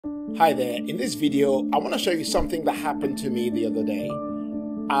Hi there, in this video I want to show you something that happened to me the other day.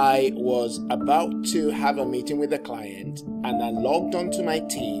 I was about to have a meeting with a client and I logged onto my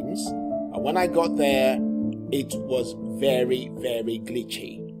Teams, and when I got there it was very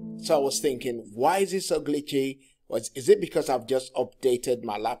glitchy. So I was thinking, why is it so glitchy? Is it because I've just updated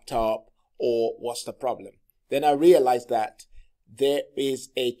my laptop, or what's the problem? Then I realized that there is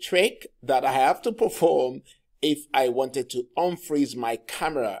a trick that I have to perform if I wanted to unfreeze my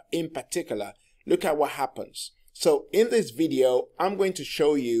camera in particular. Look at what happens. So in this video, I'm going to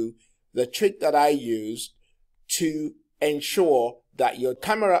show you the trick that I used to ensure that your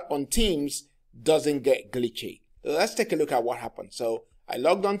camera on Teams doesn't get glitchy. Let's take a look at what happened. So I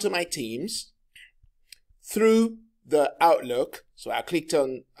logged onto my Teams through the Outlook. So I clicked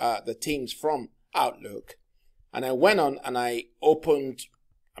on the Teams from Outlook, and I went on and I opened,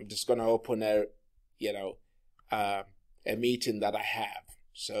 I'm just going to open a meeting that I have.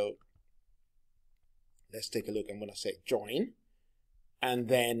 So let's take a look. I'm going to say join. And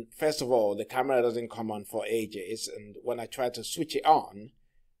then first of all, the camera doesn't come on for ages. And when I try to switch it on,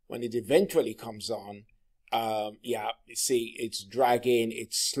 when it eventually comes on, you see it's dragging,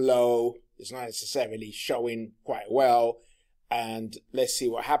 it's slow. It's not necessarily showing quite well. And let's see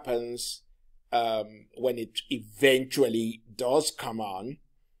what happens when it eventually does come on.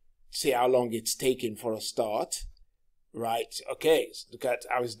 See how long it's taking for a start. Right, okay, so look at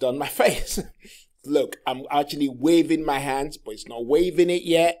how it's done my face. Look, I'm actually waving my hands, but it's not waving it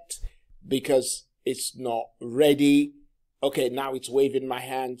yet because it's not ready. Okay, now it's waving my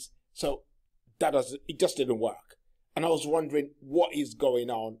hands. So it just didn't work. And I was wondering, what is going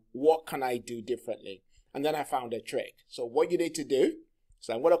on? What can I do differently? And then I found a trick. So what you need to do,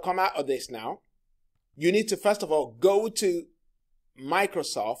 so I'm going to come out of this now. You need to first of all go to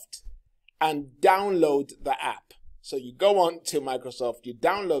Microsoft and download the app. So you go on to Microsoft, you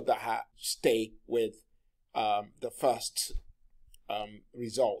download the app, stay with the first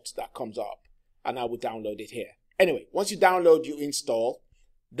result that comes up, and I will download it here. Anyway, once you download, you install.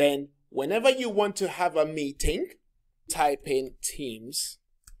 Then whenever you want to have a meeting, type in Teams.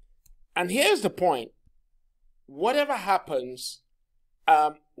 And here's the point. Whatever happens,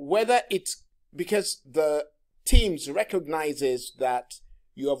 whether it's because the Teams recognizes that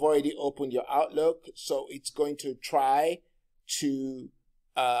you have already opened your Outlook, so it's going to try to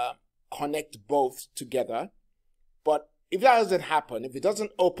connect both together. But if that doesn't happen, if it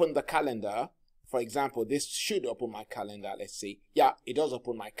doesn't open the calendar, for example, this should open my calendar. Let's see. Yeah, it does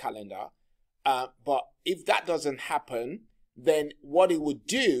open my calendar. But if that doesn't happen, then what it would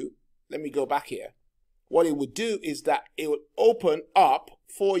do, let me go back here. What it would do is that it would open up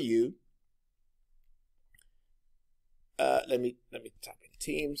for you. Let me type in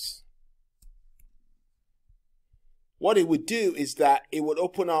Teams. What it would do is that it would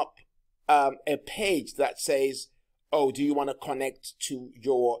open up a page that says, oh, do you want to connect to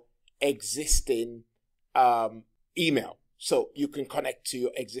your existing email? So you can connect to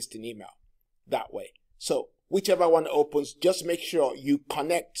your existing email that way. So whichever one opens, just make sure you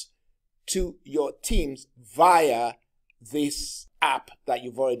connect to your Teams via this app that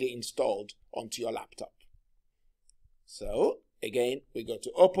you've already installed onto your laptop. So again, we go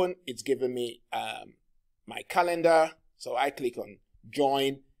to open. It's giving me my calendar. So I click on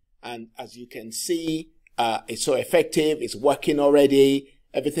join, and as you can see, it's so effective. It's working already.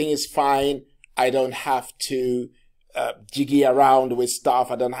 Everything is fine. I don't have to jiggy around with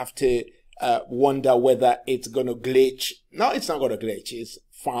stuff. I don't have to wonder whether it's going to glitch. No, it's not going to glitch. It's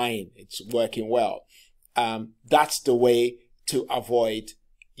fine. It's working well. That's the way to avoid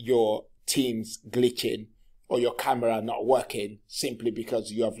your Teams glitching or your camera not working simply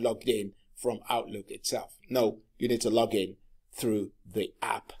because you have logged in from Outlook itself. No, you need to log in through the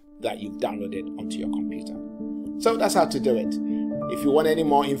app that you've downloaded onto your computer. So that's how to do it. If you want any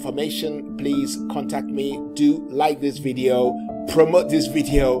more information, please contact me. Do like this video, promote this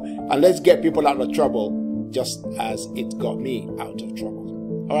video, and let's get people out of trouble just as it got me out of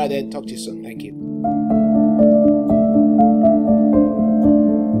trouble. All right then, talk to you soon. Thank you.